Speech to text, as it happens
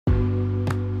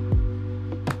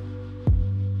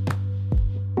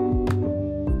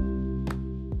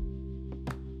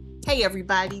Hey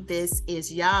everybody, this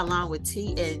is Ya along with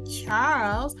T and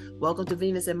Charles. Welcome to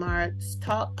Venus and Mars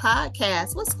Talk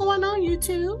Podcast. What's going on,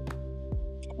 YouTube?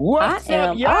 What's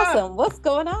up, y'all? Awesome. What's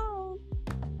going on?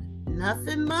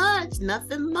 Nothing much.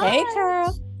 Hey,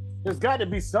 Charles. There's got to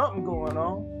be something going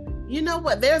on. You know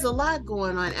what? There's a lot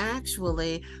going on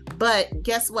actually, but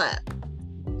guess what?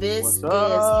 This is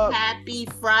Happy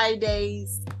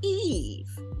Friday's Eve.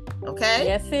 Okay?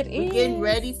 Yes, it is. We're getting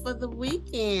ready for the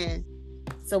weekend.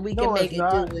 So we can make it do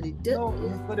what it do.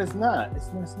 No, but it's not.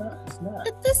 It's not.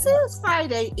 But this is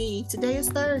Friday Eve. Today is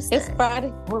Thursday. It's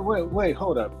Friday. Wait,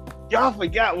 hold up. Y'all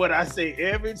forgot what I say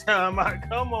every time I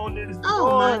come on this board.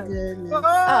 Oh my goodness.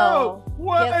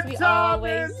 What yes, time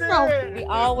is it? We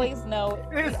always know it.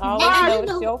 It's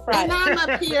It's your Friday.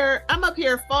 And I'm up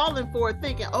here falling for it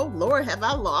thinking, oh Lord, have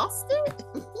I lost it?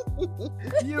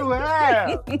 You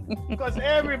have. Because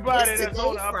everybody that's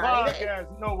on our Friday.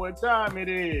 podcast know what time it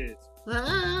is.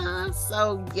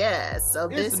 So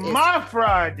this is my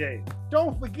Friday.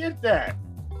 Don't forget that.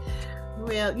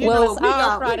 Well, it's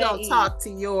we're gonna talk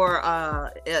to your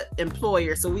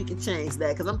employer so we can change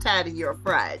that because I'm tired of your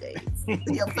Fridays,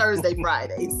 your Thursday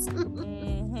Fridays.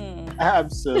 Mm-hmm.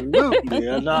 Absolutely,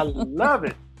 and I love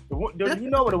it. Do you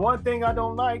know what the one thing I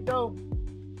don't like though?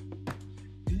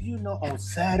 Do you know on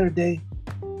Saturday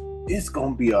it's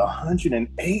gonna be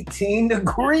 118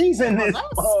 degrees in this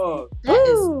mug? That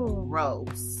is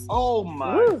gross. Oh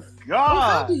my God! Well,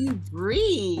 how do you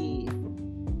breathe?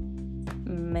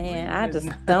 Man, I just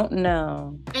don't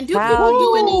know. And do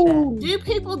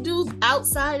people do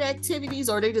outside activities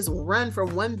or they just run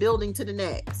from one building to the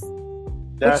next?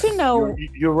 But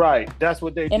you're right. That's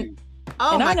what they do.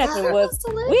 Oh my God!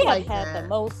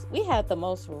 We had the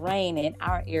most rain in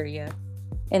our area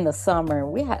in the summer.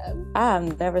 We had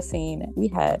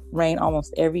rain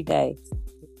almost every day.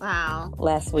 Wow.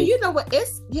 Last week. You know what?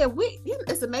 It's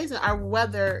amazing. Our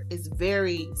weather is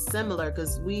very similar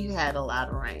because we had a lot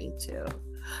of rain too.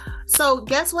 So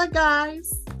guess what,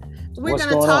 guys? We're going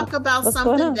to talk about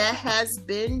something that has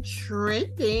been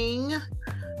trending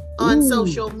on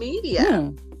social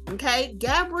media. Okay,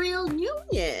 Gabrielle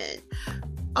Union.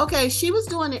 Okay, she was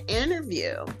doing an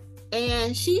interview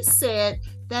and she said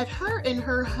that her and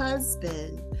her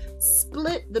husband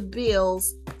split the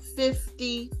bills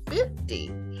 50-50.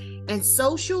 And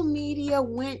social media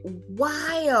went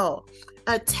wild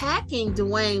attacking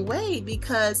Dwayne Wade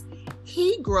because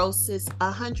he grosses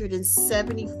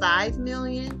 $175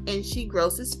 million and she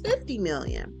grosses $50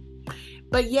 million.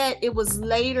 But yet it was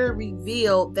later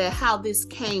revealed that how this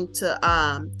came to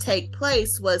take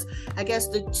place was, I guess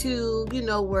the two,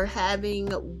 were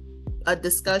having a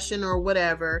discussion or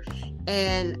whatever.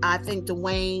 And I think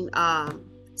Dwayne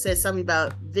said something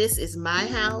about this is my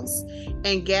house.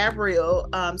 And Gabrielle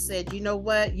said, you know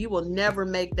what? You will never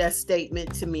make that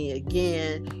statement to me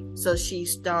again. So she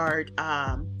started,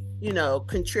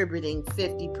 contributing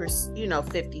 50%,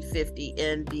 50-50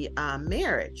 in the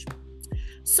marriage.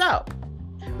 So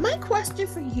my question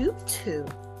for you two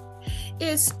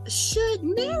is, should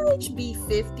marriage be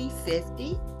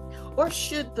 50-50 or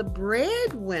should the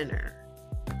breadwinner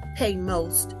pay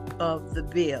most of the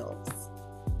bills?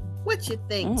 What you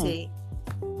think, T?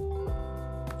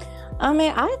 I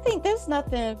mean, I think there's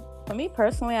nothing, for me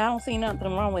personally, I don't see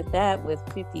nothing wrong with that with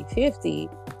 50-50,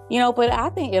 but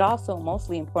I think it also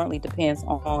mostly importantly depends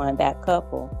on that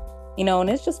couple, and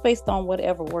it's just based on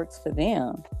whatever works for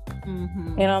them.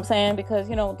 Mm-hmm. You know what I'm saying? Because,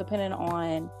 depending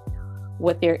on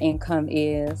what their income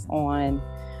is, on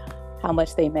how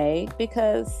much they make,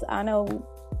 because I know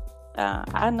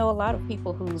a lot of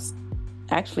people who's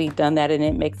actually done that and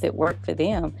it makes it work for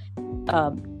them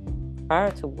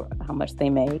prior to how much they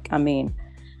make.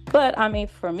 But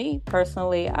for me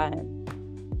personally,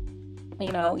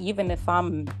 even if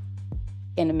I'm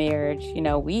in a marriage,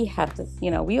 we'll have to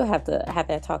have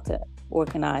that talk to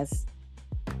organize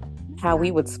how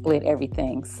we would split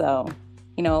everything. So,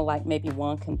 like maybe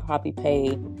one can probably pay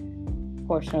a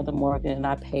portion of the mortgage and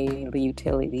I pay the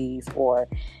utilities or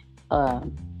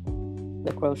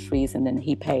the groceries, and then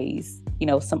he pays,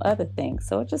 some other things.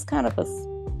 So it's just kind of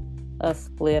a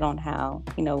split on how,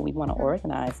 we want to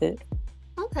organize it.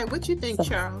 Okay, what you think,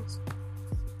 Charles?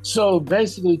 So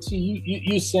basically, T,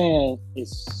 you saying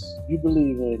you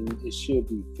believe it should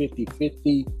be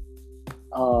 50-50,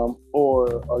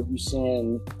 or are you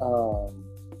saying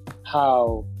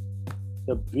how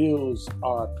the bills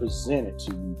are presented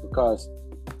to you? Because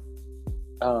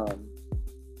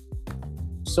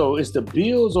so it's the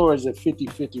bills, or is it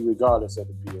 50-50 regardless of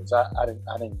the bills? I didn't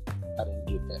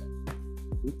get that.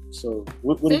 So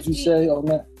what 50, did you say on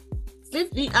that?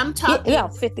 50. I'm talking. Yeah,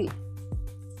 50.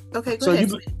 Okay, go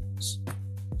ahead.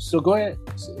 So go ahead.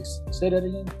 Say that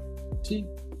again. T.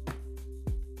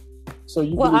 So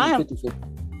you Well, believe 50-50?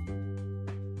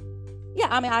 Yeah,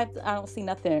 I mean, I don't see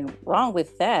nothing wrong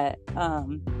with that.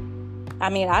 I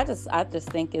mean, I just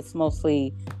think it's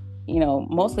mostly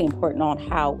important on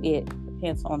how it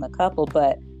depends on the couple.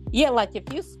 But yeah, like if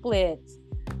you split,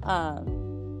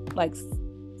 like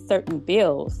certain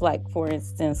bills, like for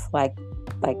instance, like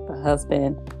the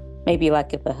husband, maybe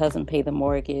like if the husband pay the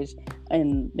mortgage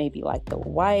and maybe like the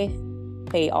wife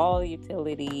pay all the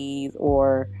utilities,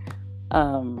 or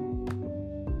and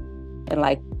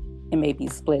like it may be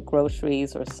split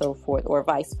groceries or so forth, or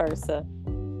vice versa,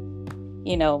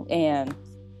 and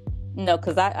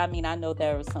because I mean, I know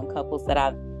there are some couples that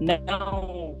I've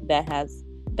known that has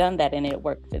done that and it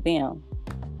worked for them,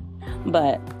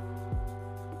 but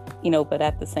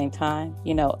at the same time,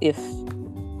 if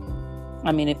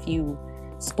you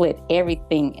split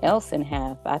everything else in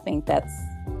half, I think that's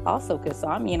also good. So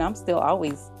I mean, I'm still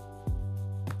always,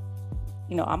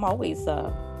 I'm always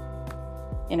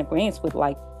in agreement with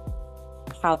like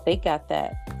how they got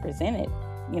that presented,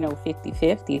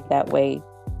 50-50. That way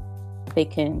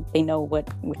they know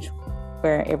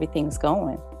where everything's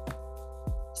going.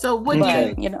 So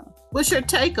what's your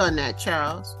take on that,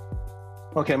 Charles?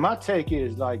 Okay, my take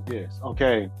is like this.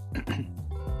 Okay.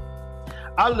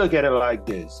 I look at it like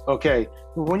this. Okay.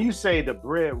 When you say the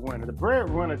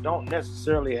breadwinner don't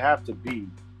necessarily have to be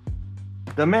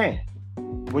the man.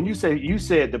 When you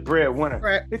said the breadwinner,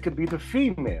 right, it could be the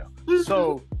female. Mm-hmm.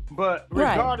 So, but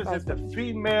regardless if the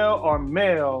female or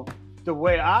male, the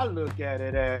way I look at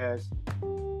it as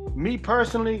me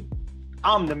personally,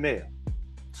 I'm the male.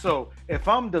 So if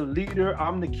I'm the leader,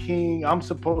 I'm the king, I'm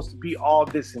supposed to be all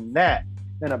this and that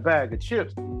in a bag of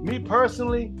chips. Me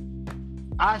personally,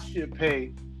 I should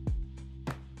pay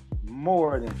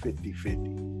more than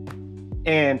 50-50.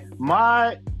 And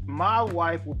my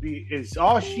wife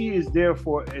all she is there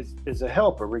for is a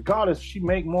helper, regardless if she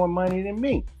make more money than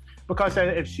me. Because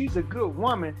if she's a good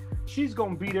woman, she's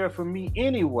gonna be there for me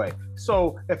anyway.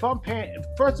 So if I'm paying,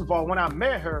 first of all, when I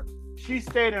met her, she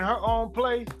stayed in her own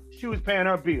place, she was paying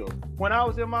her bills. When I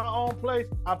was in my own place,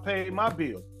 I paid my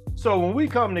bills. So when we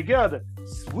come together,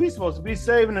 we supposed to be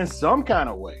saving in some kind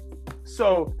of way.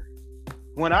 So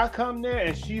when I come there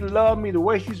and she love me the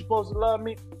way she's supposed to love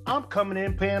me, I'm coming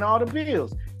in paying all the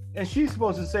bills. And she's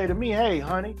supposed to say to me, hey,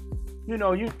 honey,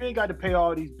 you ain't got to pay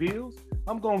all these bills.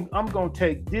 I'm going to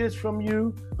take this from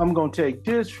you. I'm going to take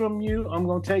this from you. I'm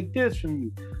going to take this from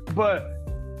you. But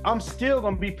I'm still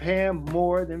going to be paying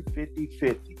more than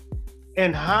 50-50.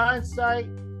 In hindsight,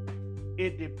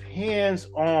 it depends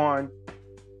on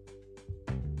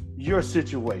your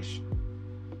situation.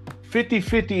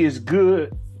 50-50 is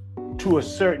good to a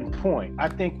certain point. I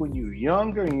think when you're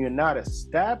younger and you're not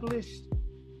established,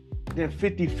 then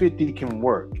 50-50 can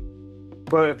work.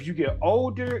 But if you get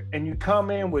older and you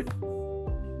come in with,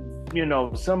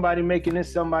 somebody making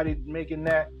this, somebody making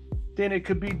that, then it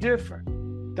could be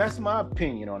different. That's my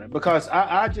opinion on it. Because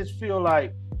I just feel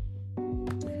like,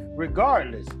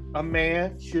 regardless, a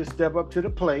man should step up to the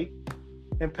plate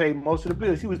and pay most of the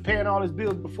bills. He was paying all his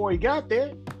bills before he got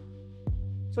there,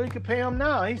 so he could pay them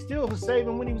now. He still was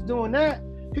saving when he was doing that.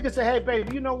 He could say, hey,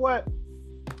 baby, you know what?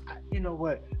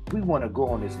 We want to go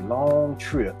on this long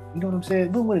trip. You know what I'm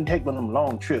saying? We wouldn't take one of them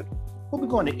long trips. We'll be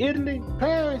going to Italy,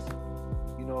 Paris.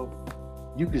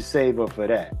 You could save up for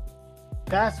that.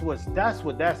 That's what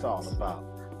that's all about.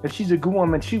 If she's a good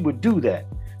woman, she would do that.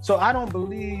 So I don't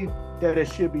believe that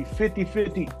it should be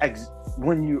 50-50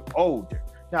 when you're older.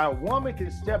 Now, a woman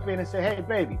can step in and say, hey,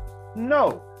 baby,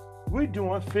 no, we're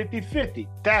doing 50-50.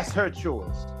 That's her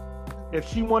choice. If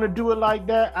she want to do it like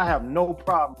that, I have no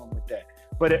problem with that.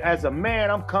 But as a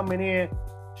man, I'm coming in,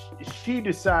 she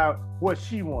decide what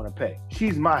she want to pay.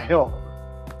 She's my helper.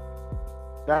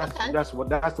 That's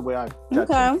the way I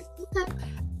okay.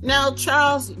 Now,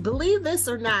 Charles, believe this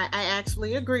or not, I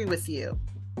actually agree with you.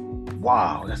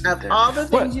 Wow, that's of all the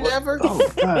things you ever. Oh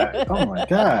God! Oh my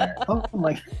God! Oh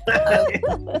my God!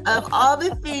 Of all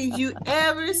the things you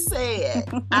ever said,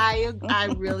 I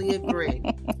really agree.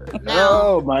 Now,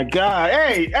 oh my God!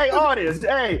 Hey, audience!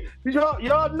 Hey,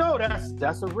 y'all know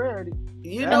that's a rarity.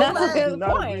 You know what?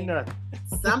 Point.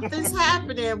 Something's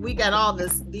happening. We got all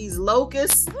these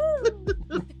locusts,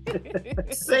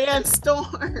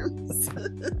 sandstorms.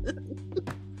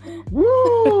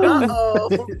 Woo! Uh-oh.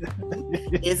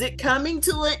 Is it coming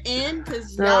to an end?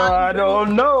 Because I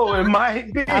don't know. It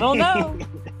might be. I don't know.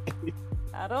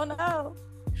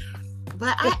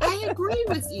 But I agree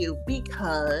with you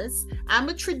because I'm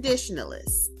a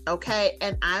traditionalist, okay?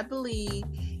 And I believe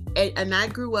and I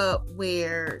grew up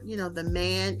where, you know, the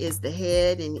man is the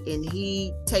head, and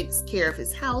he takes care of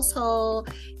his household,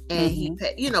 and he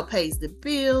pays the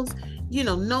bills. You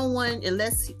know, no one,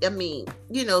 unless, I mean,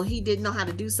 you know, he didn't know how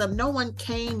to do something, no one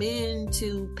came in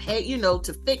to pay, you know,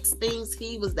 to fix things.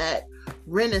 He was that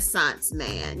Renaissance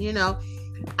man, you know.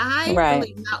 I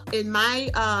really, in my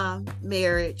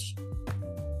marriage,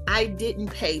 I didn't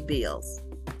pay bills.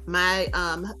 My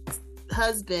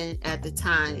husband at the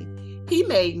time, he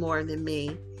made more than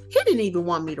me. He didn't even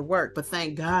want me to work, but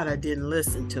thank God I didn't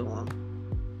listen to him,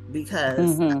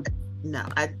 because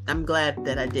I'm glad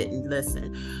that I didn't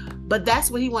listen. But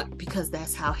that's what he wanted, because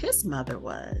that's how his mother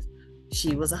was.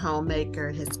 She was a homemaker,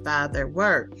 and his father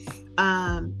worked.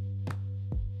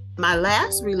 My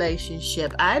last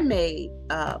relationship, I made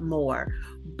more,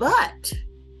 but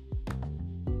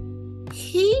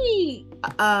he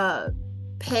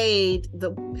paid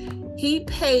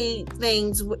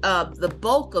things, the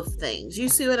bulk of things. You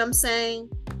see what I'm saying?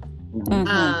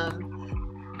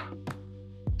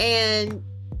 And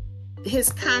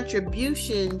his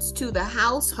contributions to the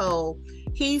household,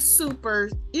 he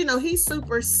superseded.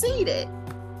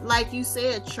 Like you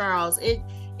said, Charles,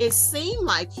 it seemed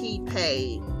like he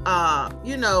paid,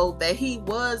 that he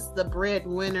was the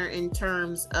breadwinner in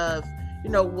terms of,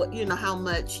 how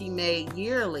much he made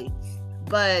yearly.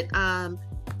 But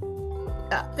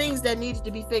things that needed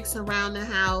to be fixed around the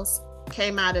house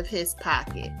came out of his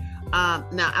pocket.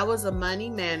 Now, I was a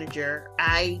money manager.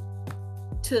 I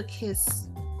took his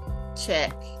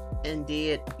check and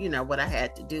did, what I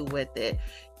had to do with it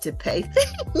to pay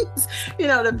things,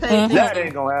 to pay things. That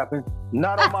ain't gonna happen.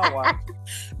 Not on my watch.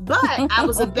 But I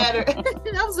was a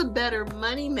better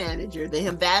money manager than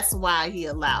him. That's why he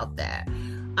allowed that.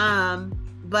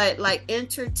 But like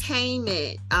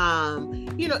entertainment,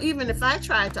 even if I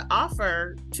tried to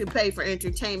offer to pay for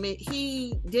entertainment,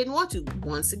 he didn't want to.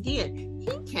 Once again,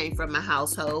 he came from a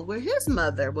household where his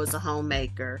mother was a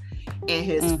homemaker and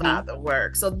his father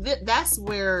worked. So that's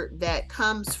where that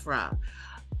comes from.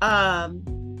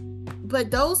 But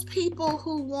those people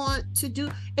who want to do,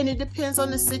 and it depends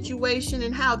on the situation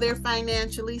and how they're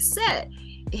financially set.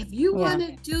 If you want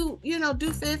to do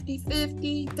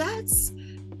 50-50, that's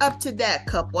up to that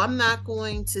couple. I'm not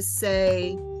going to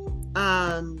say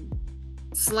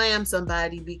slam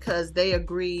somebody because they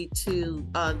agreed to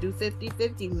do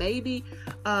 50-50. Maybe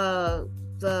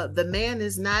the man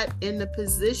is not in the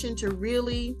position to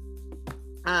really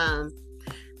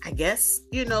I guess,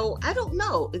 I don't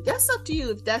know. That's up to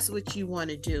you if that's what you want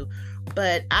to do.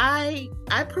 But I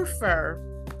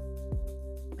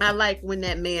like when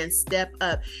that man step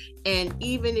up. And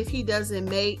even if he doesn't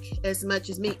make as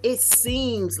much as me, it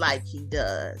seems like he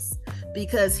does.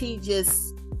 Because he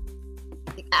just,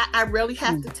 I really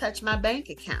have to touch my bank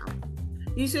account.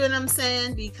 You see what I'm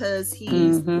saying? Because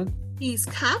he's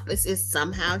compensates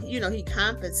somehow, he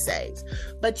compensates.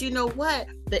 But you know what?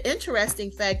 The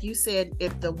interesting fact, you said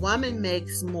if the woman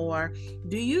makes more,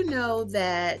 do you know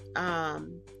that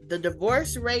the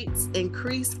divorce rates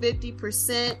increase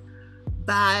 50%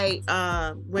 by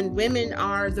when women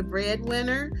are the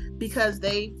breadwinner, because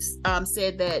they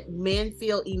said that men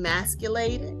feel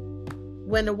emasculated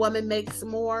when a woman makes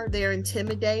more, they're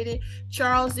intimidated.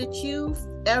 Charles, have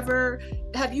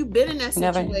you been in that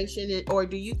situation? Never. Or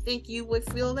do you think you would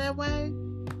feel that way?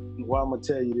 Well, I'm gonna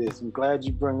tell you this. I'm glad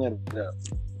you bring that up.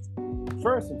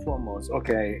 First and foremost,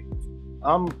 okay,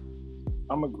 I'm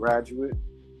a graduate.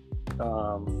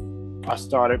 I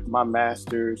started my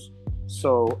master's,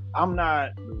 so I'm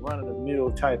not the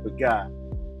run-of-the-mill type of guy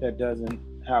that doesn't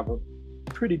have a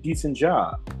pretty decent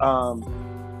job.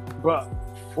 But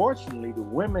fortunately, the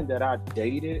women that I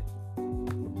dated,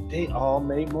 they all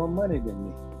made more money than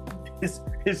me. It's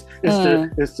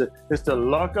the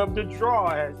luck of the draw,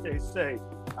 as they say.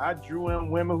 I drew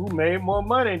in women who made more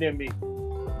money than me.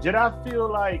 Did I feel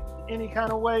like any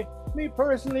kind of way? Me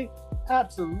personally,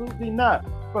 absolutely not.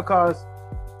 Because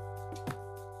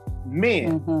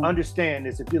men understand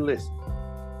this if you listen.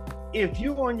 If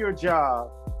you on your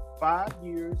job 5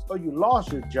 years, or you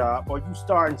lost your job, or you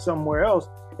starting somewhere else,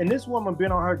 and this woman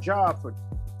been on her job for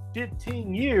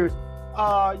 15 years,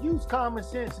 use common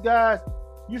sense, guys.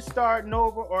 You starting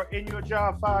over or in your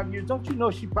job 5 years, don't you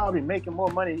know she probably making more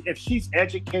money if she's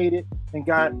educated and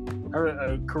got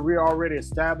her career already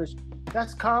established?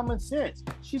 That's common sense.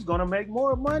 She's gonna make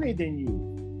more money than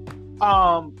you.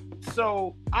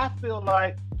 So I feel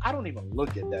like I don't even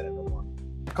look at that in a woman,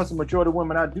 because the majority of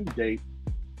women I do date,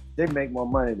 they make more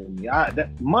money than me.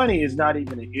 Money is not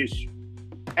even an issue.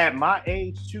 At my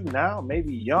age too now,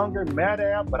 maybe younger, mad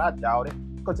at, but I doubt it,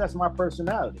 because that's my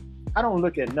personality. I don't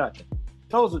look at nothing.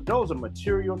 those are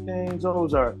material things.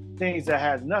 Those are things that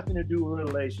has nothing to do with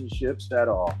relationships at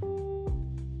all.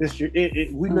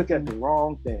 We look at the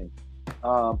wrong thing.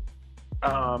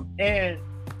 And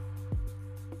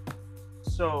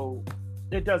so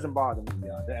it doesn't bother me,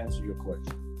 to answer your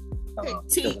question.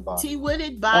 T, would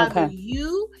it bother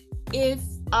you if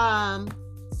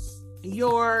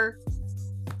your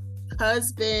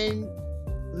husband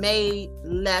made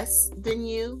less than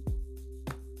you?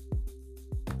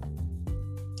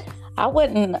 I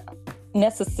wouldn't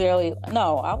necessarily.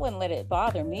 No, I wouldn't let it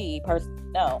bother me personally.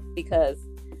 No, because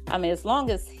I mean, as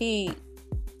long as he,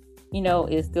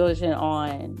 is diligent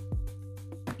on,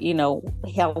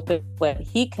 helping what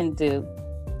he can do,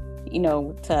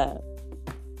 to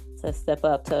step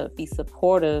up, to be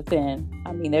supportive, then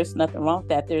I mean, there's nothing wrong with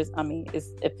that.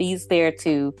 If he's there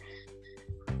to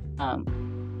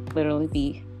literally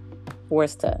be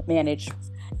forced to manage,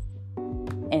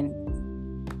 and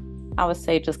I would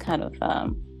say just kind of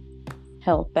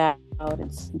help out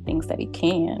in some things that he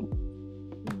can.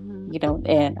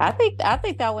 And I think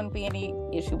that wouldn't be any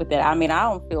issue with that. I mean, I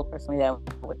don't feel personally that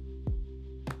would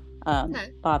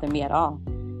bother me at all,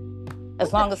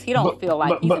 as long as he don't feel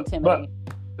like he's intimidated.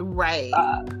 Right.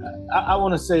 I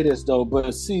want to say this though,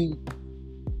 but see,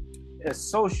 as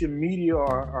social media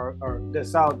are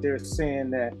that's out there saying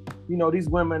that, these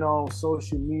women on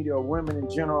social media, or women in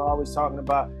general, are always talking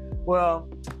about, well,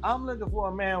 I'm looking for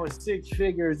a man with 6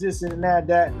 figures, this and that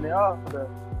and the other.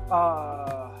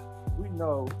 We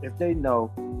know, if they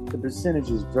know, the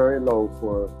percentage is very low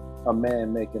for a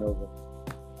man making over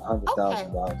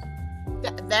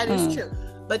 $100,000. That is true.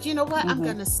 But you know what? I'm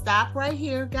going to stop right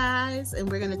here, guys,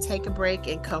 and we're going to take a break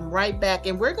and come right back.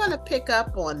 And we're going to pick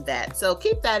up on that. So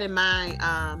keep that in mind,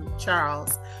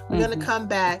 Charles. We're going to come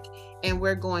back and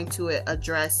we're going to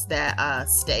address that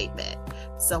statement.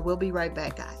 So we'll be right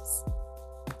back, guys.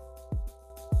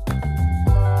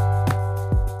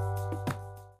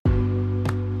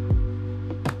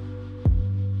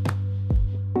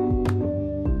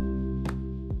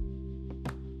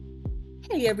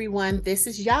 Hey, everyone. This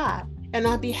is Yah. And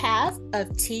on behalf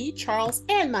of T, Charles,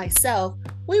 and myself,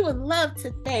 we would love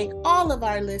to thank all of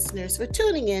our listeners for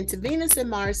tuning in to Venus and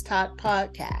Mars Talk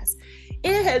podcast.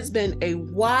 It has been a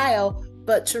wild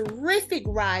but terrific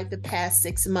ride the past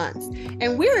 6 months,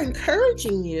 and we're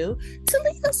encouraging you to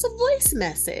leave us a voice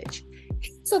message.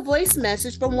 Here's a voice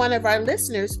message from one of our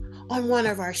listeners on one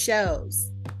of our shows.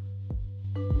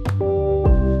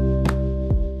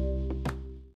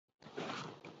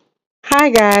 Hi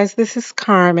guys, this is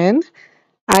Carmen.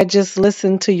 I just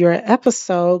listened to your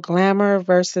episode, Glamour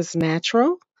versus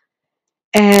Natural.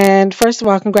 And first of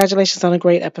all, congratulations on a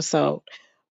great episode.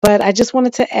 But I just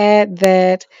wanted to add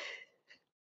that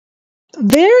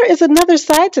there is another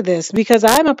side to this, because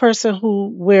I'm a person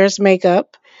who wears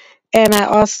makeup, and I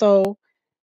also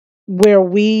wear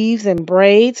weaves and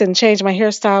braids and change my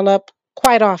hairstyle up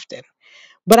quite often.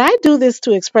 But I do this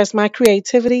to express my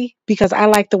creativity because I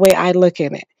like the way I look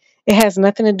in it. It has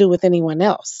nothing to do with anyone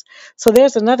else. So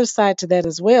there's another side to that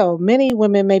as well. Many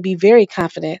women may be very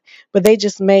confident, but they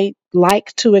just may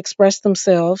like to express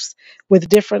themselves with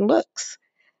different looks.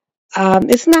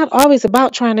 It's not always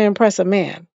about trying to impress a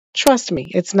man. Trust me,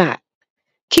 it's not.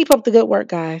 Keep up the good work,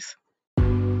 guys.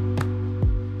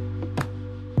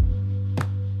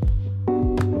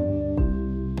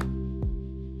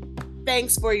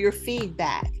 Thanks for your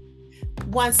feedback.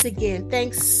 Once again,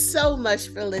 thanks so much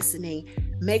for listening.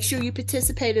 Make sure you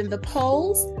participate in the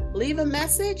polls, leave a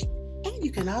message, and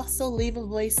you can also leave a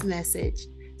voice message.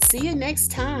 See you next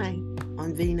time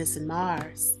on Venus and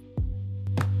Mars.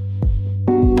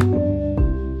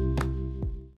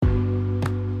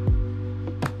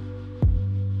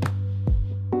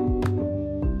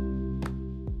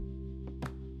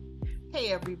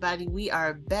 Hey everybody, we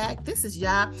are back. This is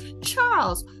Yah.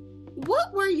 Charles,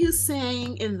 what were you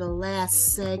saying in the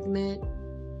last segment?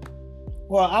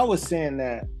 Well, I was saying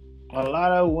that a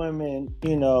lot of women,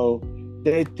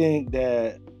 they think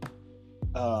that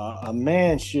a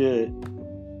man should,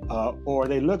 or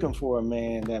they're looking for a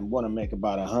man that want to make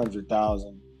about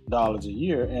 $100,000 a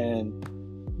year, and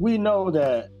we know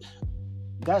that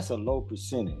that's a low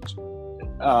percentage,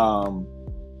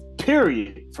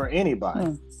 period, for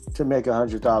anybody to make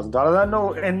 $100,000. I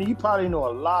know, and you probably know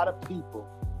a lot of people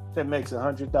that makes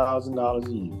 $100,000 a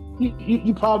year.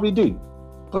 You probably do.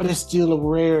 But it's still a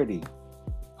rarity.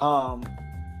 And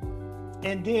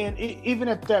then even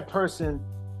if that person,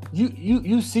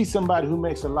 you see somebody who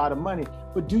makes a lot of money,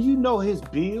 but do you know his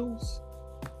bills?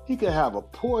 He could have a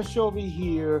Porsche over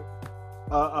here,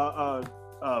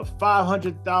 a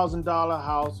 $500,000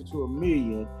 house to $1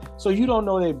 million. So you don't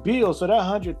know their bill. So that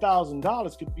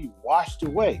 $100,000 could be washed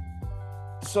away.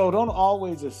 So don't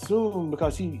always assume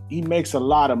because he makes a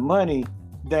lot of money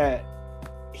that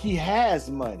he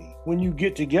has money when you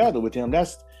get together with him.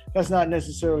 That's not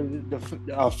necessarily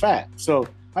a fact. So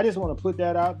I just want to put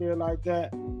that out there like that.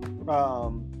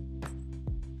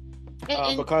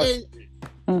 Because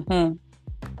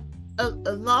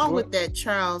along with that,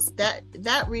 Charles,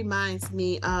 that reminds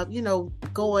me of,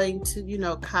 going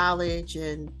to, college,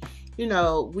 and,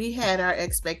 we had our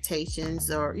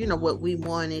expectations, or, what we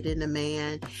wanted in a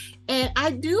man. And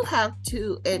I do have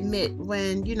to admit,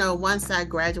 when, once I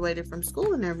graduated from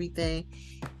school and everything,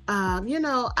 I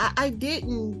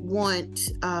didn't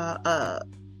want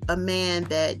a man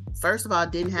that, first of all,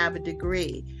 didn't have a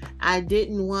degree. I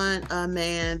didn't want a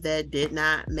man that did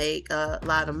not make a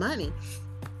lot of money.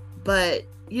 But,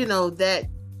 that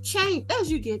change as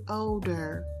you get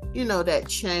older, that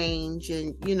change,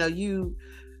 and, you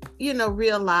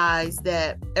realize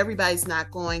that everybody's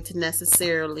not going to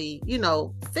necessarily,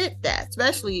 fit that,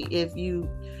 especially if you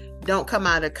don't come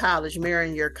out of college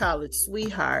marrying your college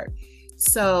sweetheart.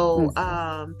 So,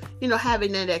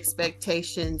 having that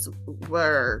expectations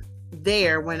were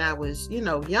there when I was,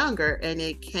 younger, and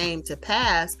it came to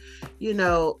pass,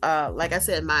 like I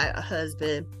said, my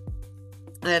husband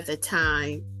at the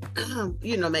time,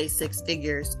 made 6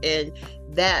 figures, and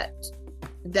that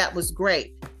was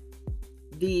great.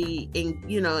 The,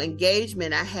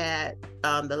 engagement I had,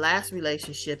 the last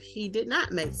relationship, he did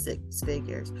not make 6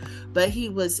 figures, but he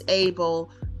was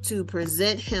able to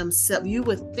present himself. You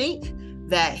would think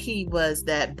that he was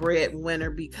that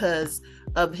breadwinner because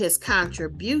of his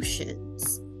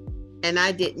contributions, and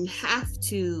I didn't have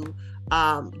to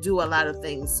do a lot of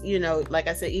things, like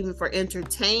I said, even for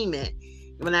entertainment.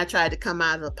 When I tried to come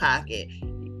out of the pocket,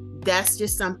 that's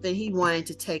just something he wanted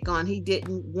to take on. He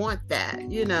didn't want that,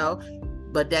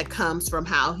 but that comes from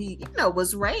how he,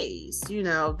 was raised.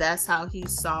 That's how he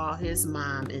saw his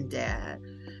mom and dad.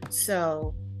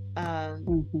 So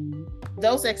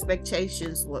those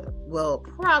expectations will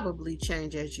probably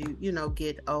change as you,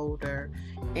 get older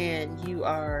and you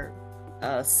are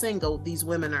single. These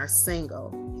women are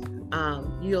single.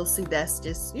 You'll see that's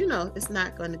just, it's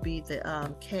not going to be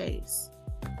the case.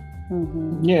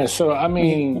 Yeah. So, I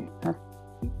mean,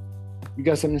 you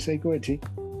got something to say? Go ahead, T.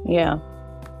 Yeah.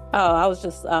 Oh, I was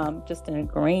just in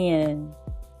agreeing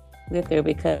with her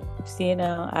because, there's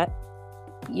a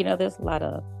lot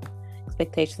of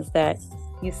expectations that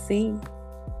you see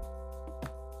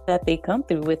that they come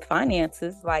through with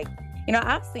finances. Like,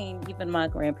 I've seen even my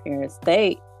grandparents,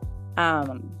 they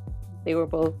were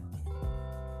both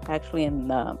actually in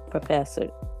professor.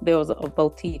 There was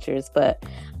both teachers, but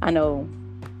I know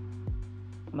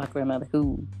my grandmother,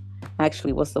 who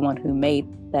actually was the one who made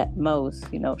that most,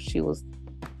 she was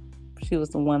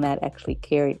the one that actually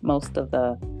carried most of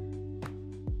the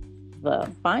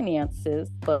finances,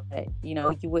 but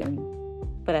you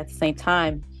wouldn't, but at the same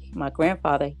time, my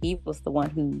grandfather, he was the one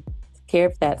who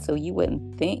cared for that, so you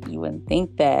wouldn't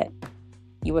think that,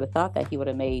 you would have thought that he would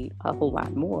have made a whole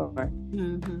lot more.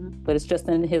 But it's just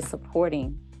in his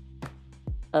supporting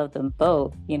of them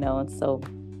both, and so,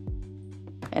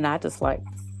 and I just like,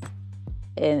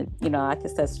 and I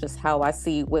guess that's just how I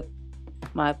see with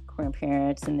my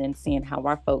grandparents, and then seeing how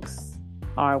our folks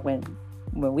are when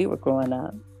we were growing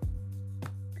up.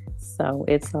 So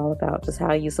it's all about just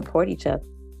how you support each other.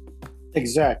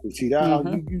 Exactly. See that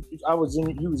you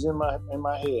was in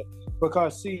my head,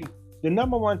 because see, the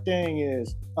number one thing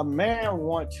is a man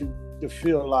wants to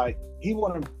feel like he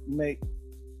want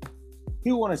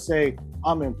to say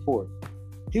I'm important.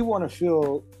 He want to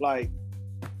feel like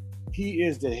he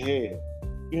is the head.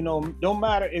 No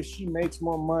matter if she makes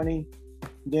more money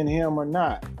than him or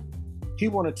not, he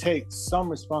want to take some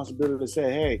responsibility to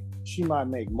say, hey, she might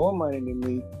make more money than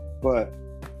me, but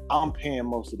I'm paying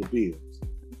most of the bills.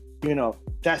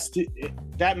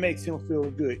 That makes him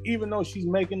feel good. Even though she's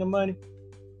making the money,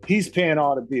 he's paying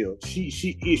all the bills.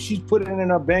 If she's putting it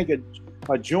in her bank,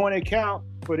 a joint account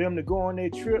for them to go on their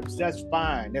trips, that's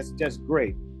fine. That's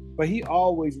great. But he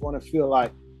always want to feel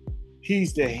like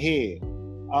he's the head.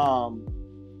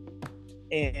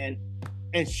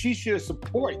 And she should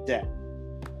support that.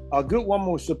 A good woman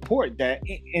will support that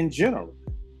in general.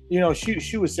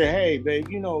 She would say, hey, babe,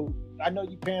 I know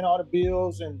you're paying all the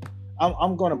bills, and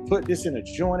I'm going to put this in a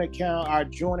joint account, our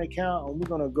joint account, and we're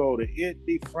going to go to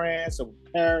Italy, France, or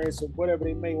Paris, or whatever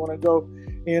they may want to go,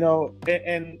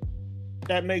 and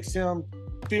that makes him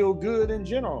feel good in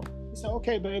general. He said,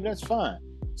 okay, babe, that's fine.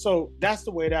 So that's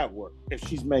the way that works if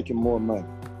she's making more money.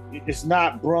 It's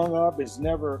not brung up. It's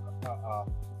never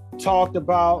talked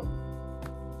about,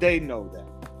 they know that.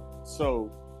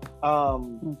 So,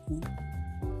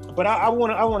 but I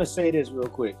want to say this real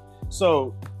quick.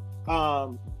 So,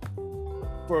 for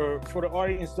the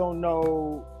audience don't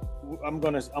know, I'm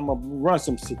gonna run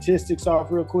some statistics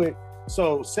off real quick.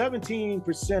 So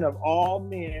 17% of all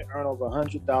men earn over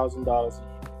 $100,000 a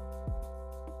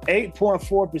year.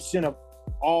 8.4% of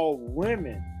all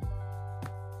women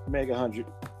make 100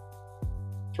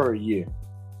 per year.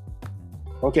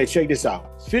 Okay, check this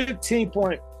out.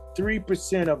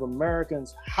 15.3% of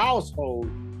Americans' households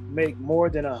make more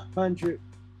than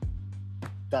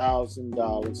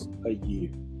 $100,000 a year.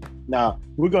 Now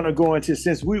we're gonna go into,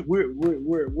 since we're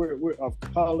of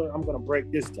color, I'm gonna break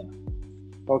this down.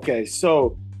 Okay,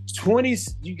 so 20,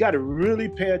 you got to really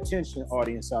pay attention,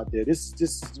 audience out there. This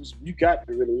you got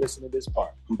to really listen to this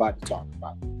part I'm about to talk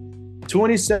about.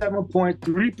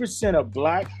 27.3% of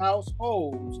Black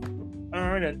households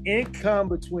earn an income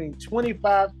between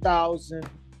 $25,000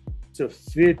 to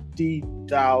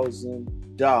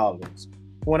 $50,000.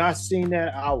 When I seen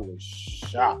that, I was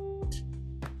shocked.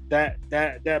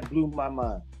 That blew my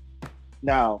mind.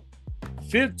 Now,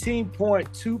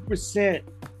 15.2%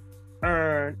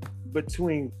 earn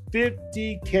between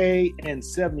 50K and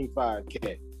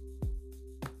 75K.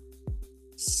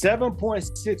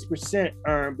 7.6%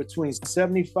 earn between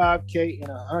 75K and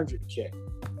 100K.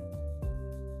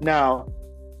 Now,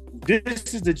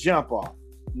 this is the jump off.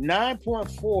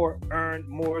 9.4 earned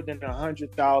more than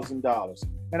 $100,000.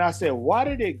 And I said, why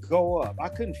did it go up? I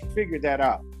couldn't figure that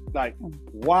out. Like,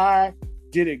 why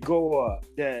did it go up?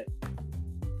 That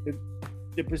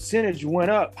the percentage went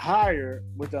up higher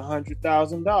with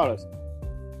 $100,000.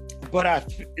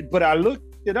 But I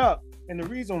looked it up, and the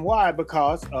reason why,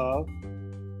 because of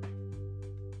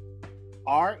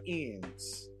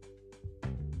RNs,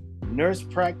 nurse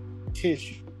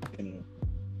practitioners.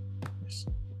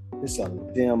 There's a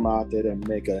them out there that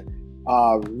make a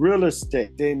real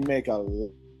estate. They make a,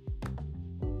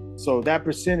 so that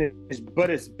percentage, but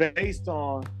it's based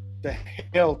on the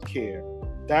health care.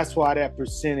 That's why that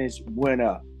percentage went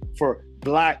up. For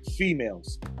Black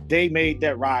females, they made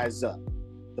that rise up.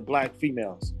 The Black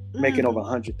females making over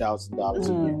 $100,000 a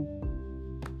year.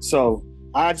 So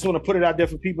I just want to put it out there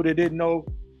for people that didn't know.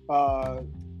 But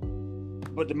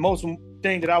the most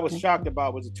thing that I was shocked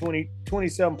about was the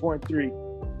 27.3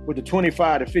 with the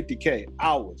 25 to 50K.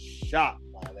 I was shocked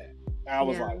by that. I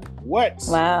was like, what?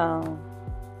 Wow.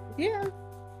 Yeah.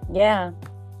 Yeah.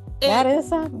 That is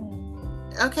something.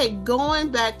 Okay, going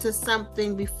back to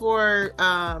something before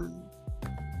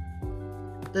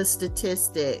the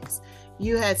statistics,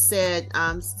 you had said,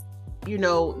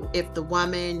 if the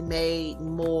woman made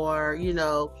more,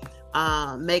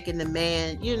 making the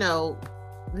man,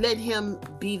 let him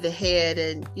be the head,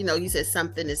 and you said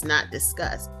something is not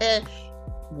discussed. And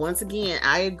once again,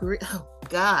 I agree. Oh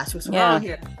gosh, what's wrong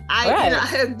here? Oh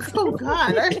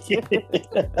God.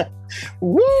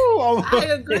 Woo! I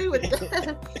agree with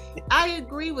that. I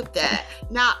agree with that.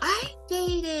 Now, I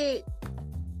dated,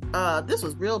 this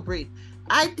was real brief.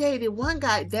 I dated one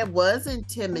guy that was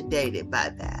intimidated by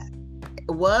that.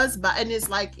 And it's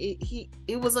like,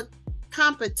 it was a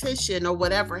competition or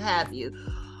whatever have you.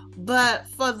 But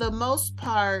for the most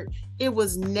part, it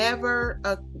was never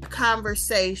a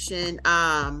conversation,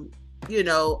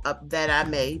 that I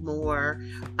made more.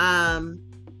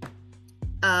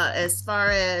 As far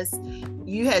as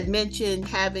you had mentioned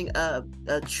having a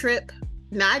trip.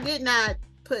 Now, I did not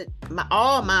put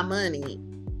all my money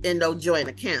in no joint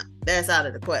account. That's out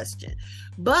of the question.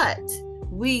 But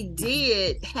we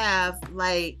did have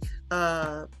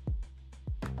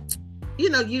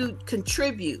you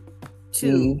contribute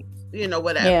to,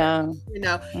 whatever. Yeah.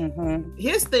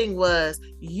 His thing was,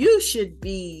 you should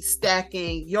be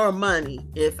stacking your money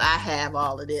if I have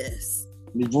all of this.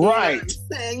 Right.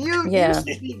 You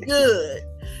should be good.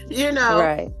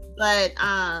 Right. But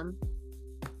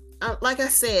like I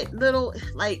said, little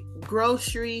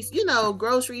groceries,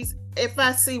 groceries. If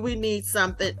I see we need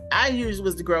something, I usually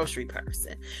was the grocery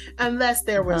person. Unless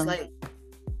there was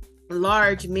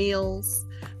large meals,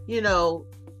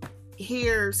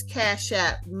 here's Cash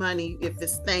App money if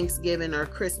it's Thanksgiving or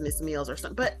Christmas meals or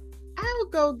something. But I'll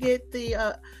go get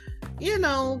the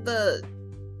the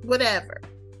whatever.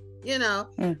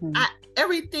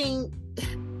 Everything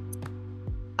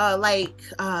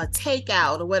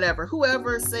takeout or whatever,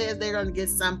 whoever says they're going to get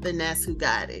something, that's who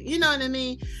got it. You know what I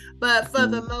mean? But for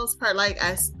the most part, like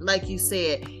you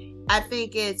said, I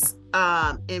think it's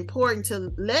important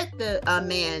to let the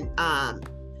man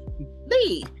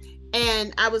lead.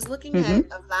 And I was looking at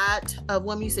a lot of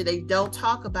women, you said they don't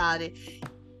talk about it.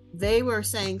 They were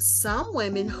saying some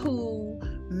women who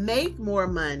make more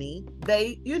money,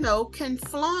 they, can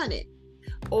flaunt it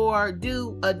or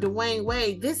do a Dwayne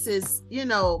Wade. This is,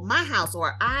 my house,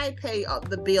 or I pay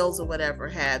the bills or whatever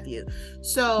have you.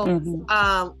 So,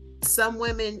 some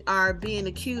women are being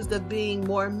accused of being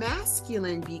more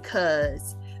masculine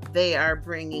because they are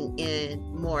bringing in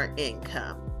more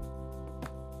income.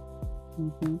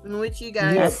 Which you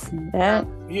guys, but a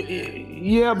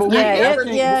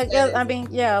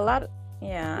lot of,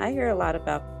 I hear a lot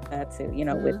about that too,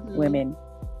 with women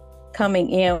coming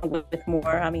in with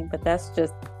more. But that's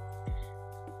just,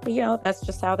 that's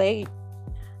just how they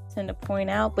tend to point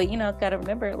out. But got to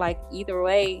remember, like, either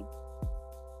way,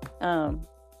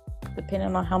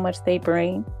 depending on how much they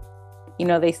bring,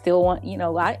 they still want,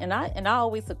 I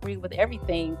always agree with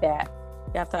everything that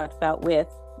y'all talked about with,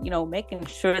 making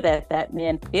sure that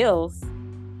man feels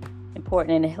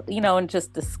important, and and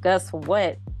just discuss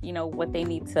what they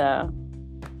need to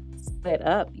set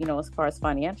up, as far as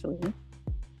financially.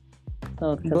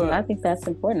 So, because I think that's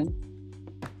important.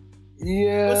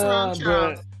 Yeah, what's wrong,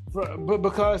 Charles? but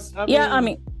because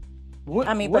women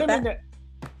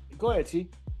go ahead, T.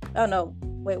 Oh no,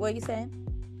 wait, what are you saying?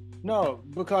 No,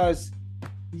 because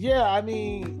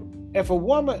if a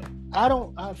woman,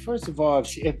 first of all,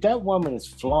 if that woman is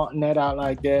flaunting that out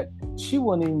like that, she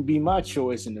wouldn't even be my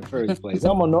choice in the first place.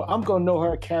 I'm gonna know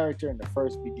her character in the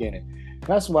first beginning.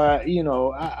 That's why,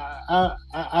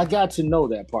 I got to know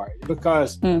that part,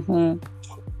 because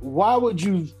why would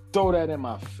you throw that in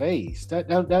my face?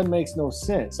 That makes no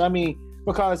sense.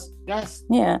 Because that's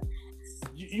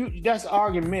that's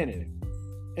argumentative,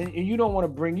 and you don't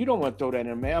want to throw that in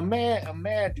a man. A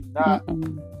man do not.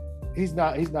 He's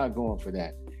not going for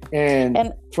that.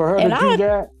 And for her to do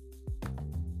that,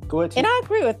 go ahead. And I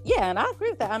agree with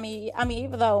that.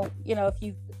 Even though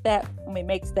if that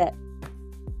makes that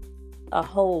a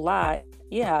whole lot,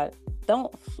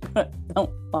 don't.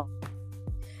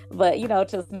 But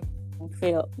just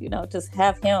feel, just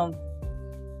have him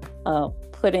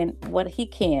put in what he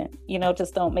can.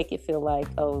 Just don't make it feel like,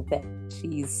 oh, that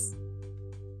she's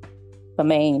the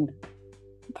main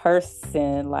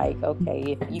person. Like,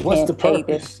 okay, if you can't pay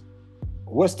this.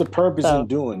 What's the purpose in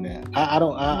doing that? I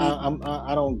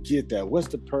don't get that. What's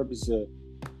the purpose of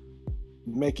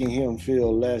making him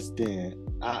feel less than?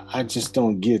 I just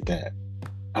don't get that.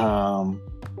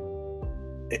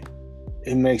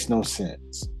 It makes no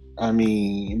sense.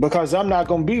 Because I'm not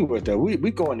going to be with her.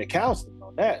 We go into counseling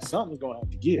on that. Something's going to have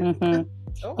to give.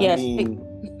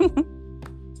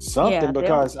 Something,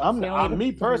 because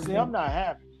me personally, I'm not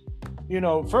happy.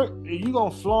 First, you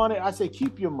going to flaunt it. I say,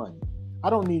 keep your money. I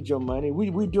don't need your money.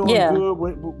 We doing good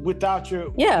without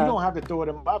your. You don't have to throw it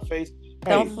in my face.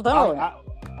 Hey,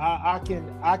 I can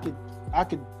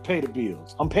pay the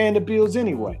bills. I'm paying the bills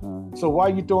anyway. So why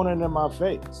are you throwing it in my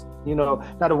face? Now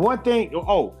the one thing. The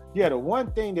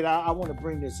one thing that I want to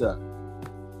bring this up.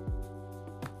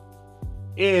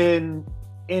 In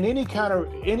any kind of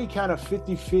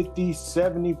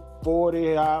 50-50,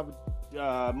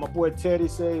 70-40, my boy Teddy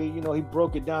say, he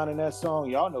broke it down in that song.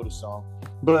 Y'all know the song.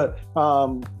 But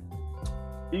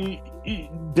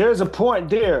there's a point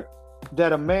there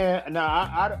that a man.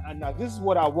 Now this is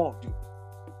what I won't do.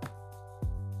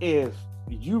 If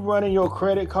you running your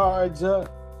credit cards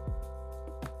up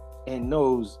and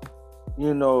those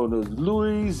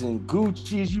Louis and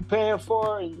Gucci's you paying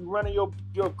for, and you running your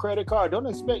credit card, don't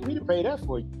expect me to pay that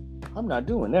for you. I'm not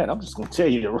doing that. I'm just gonna tell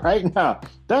you right now.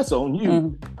 That's on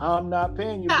you. I'm not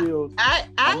paying your bills.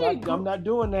 I'm not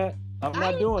doing that. I'm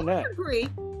not doing that.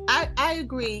 I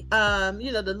agree.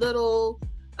 The little,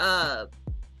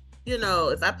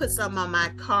 if I put something on my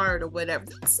card or whatever,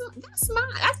 that's mine.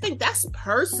 I think that's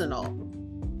personal.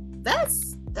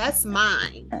 That's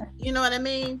mine. You know what I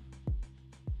mean?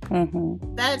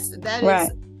 That right.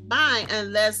 Is mine,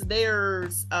 unless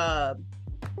there's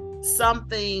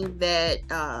something that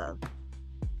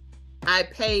I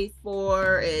paid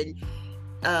for and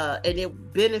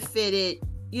it benefited,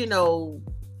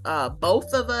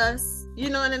 both of us, you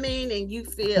know what I mean? And you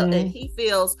feel, and he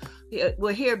feels,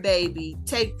 well, here, baby,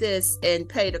 take this and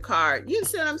pay the card. You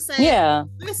see what I'm saying? Yeah.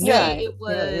 Let's say it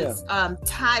was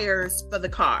tires for the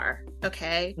car,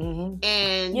 okay? And,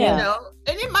 and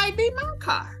it might be my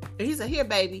car. And he said, here,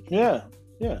 baby. Yeah.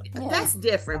 That's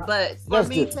different. But for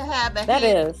me to have a that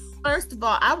is. First of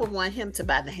all, I would want him to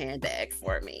buy the handbag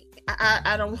for me.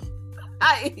 I don't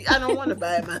want to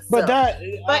buy it myself. That's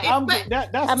birthday,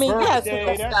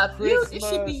 that's Christmas. It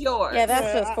should be yours. Yeah,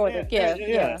 that's just for the gift.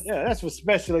 Yeah, that's for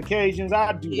special occasions.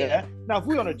 I do that. Now, if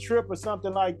we're on a trip or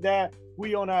something like that,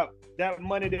 we on that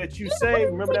money that you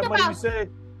save. Remember that money you saved?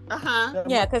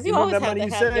 Yeah, because you always have to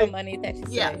have your money that you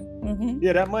save.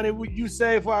 Yeah, that money you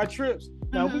save for our trips.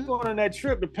 Now we going on that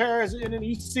trip to Paris, and then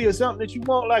you see something that you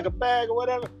want, like a bag or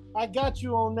whatever. I got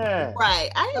you on that.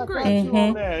 Right, I agree. I got you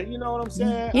on that. You know what I'm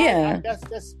saying? Yeah.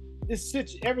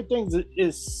 Everything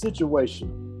is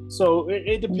situation. So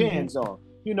it depends on.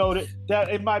 You know that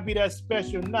it might be that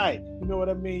special night. You know what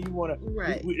I mean? You want to,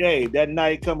 right? Hey, that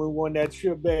night coming on that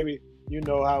trip, baby. You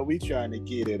know how we trying to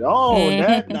get it on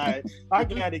that night. I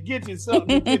got to get you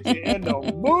something to get you in the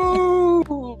mood.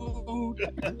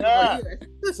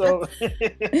 So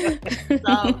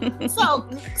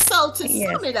to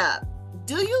sum it up,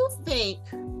 do you think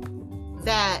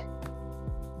that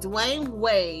Dwayne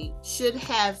Wade should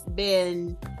have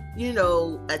been,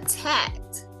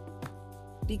 attacked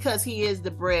because he is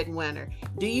the breadwinner?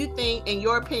 Do you think, in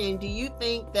your opinion,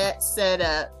 that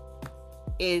setup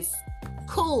is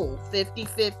cool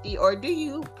 50-50, or do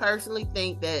you personally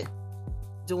think that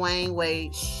Dwayne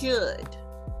Wade should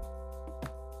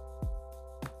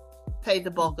pay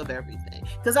the bulk of everything?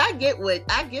 Because I get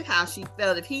how she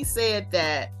felt. If he said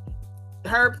that,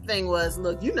 her thing was,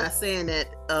 look, you're not saying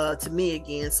that to me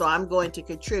again, so I'm going to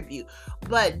contribute.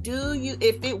 But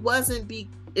if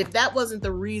that wasn't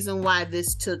the reason why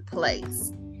this took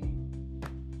place,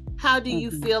 how do you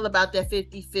feel about that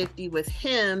 50-50 with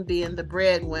him being the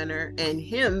breadwinner and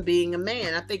him being a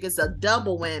man? I think it's a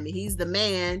double whammy. He's the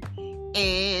man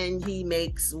and he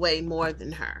makes way more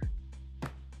than her.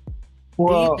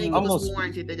 Well, do you think it was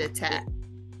warranted an attack?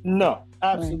 No,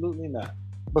 absolutely not.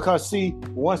 Because see,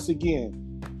 once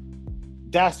again,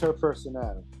 that's her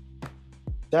personality.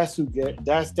 That's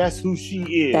who she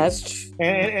is. That's true.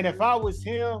 And if I was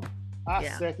him, I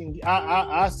second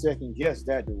guess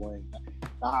that, Dwayne.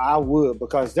 I would,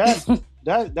 because that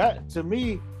to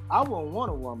me, I wouldn't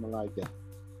want a woman like that.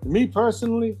 Me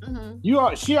personally,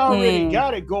 she already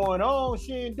got it going on.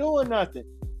 She ain't doing nothing.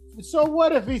 So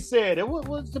what if he said it?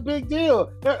 What's the big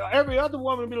deal? Every other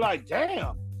woman would be like,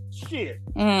 damn, shit,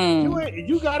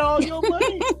 you got all your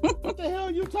money. What the hell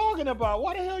are you talking about?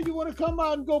 Why the hell you want to come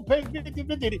out and go pay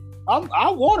 50-50? I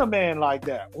want a man like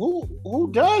that. Who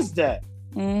does that?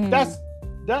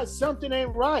 That's something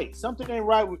ain't right. Something ain't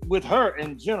right with her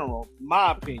in general,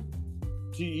 my opinion.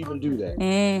 She even do that.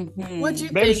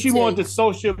 Maybe she want the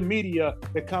social media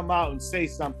to come out and say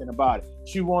something about it.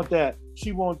 She want those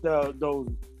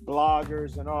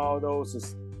bloggers and all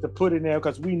those to put in there,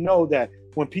 because we know that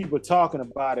when people are talking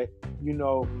about it,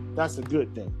 that's a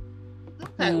good thing.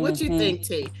 Okay, what you think,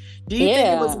 T? Do you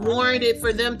think it was warranted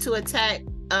for them to attack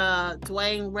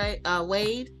Dwayne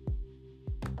Wade?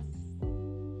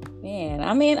 Man,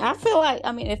 I mean, I feel like,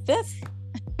 if this,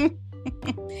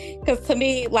 because to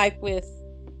me, like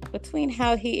between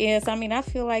how he is, I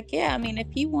feel like, if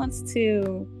he wants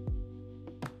to,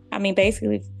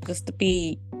 basically just to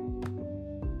be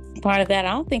part of that, I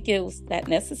don't think it was that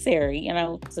necessary,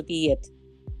 to be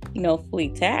fully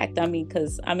attacked.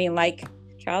 Because, like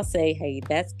Charles say, hey,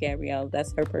 that's Gabrielle,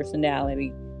 that's her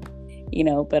personality,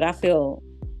 but I feel,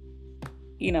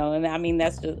 and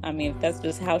that's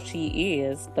just how she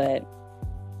is. But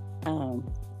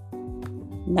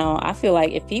no, I feel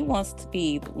like if he wants to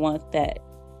be the one that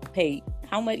pay,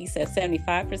 how much he said,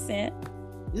 75%?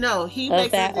 No, he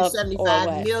makes under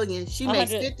 75 million. She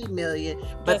makes 50 million,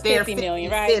 but they're 50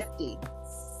 million, right? 50.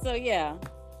 So yeah.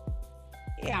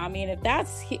 If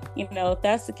that's if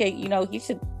that's the case, he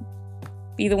should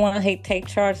be the one to take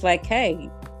charge. Like,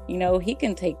 hey, he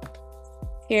can take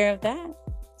care of that.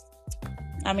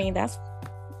 That's.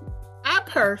 I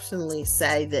personally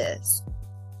say this.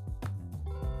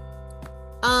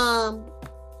 I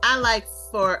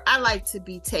like to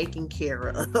be taken care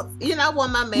of. I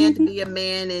want my man to be a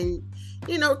man and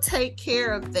take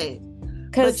care of things.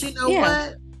 But you know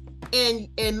what? And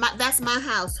that's my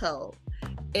household.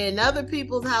 In other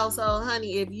people's household,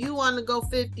 honey, if you want to go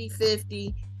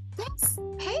 50-50,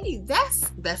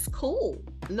 that's cool.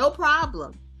 No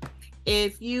problem.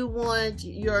 If you want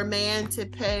your man to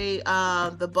pay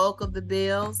the bulk of the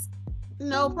bills,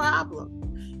 no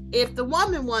problem. If the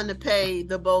woman want to pay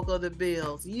the bulk of the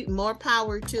bills, more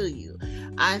power to you.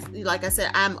 Like I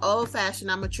said, I'm old-fashioned.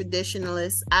 I'm a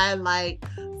traditionalist. I like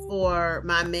for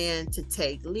my man to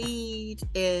take lead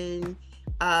and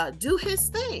do his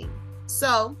thing.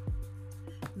 So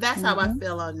that's how I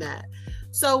feel on that.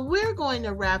 So we're going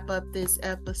to wrap up this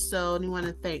episode. We want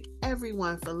to thank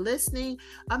everyone for listening.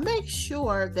 Make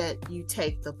sure that you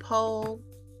take the poll.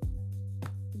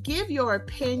 Give your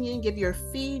opinion. Give your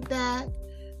feedback.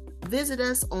 Visit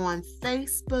us on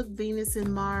Facebook, Venus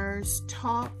and Mars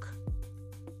Talk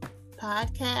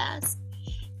Podcast.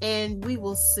 And we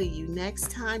will see you next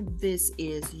time. This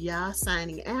is Ya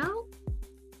signing out.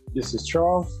 This is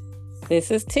Charles.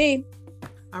 This is T.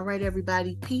 All right,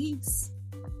 everybody. Peace.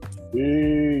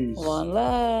 Peace. One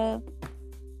love.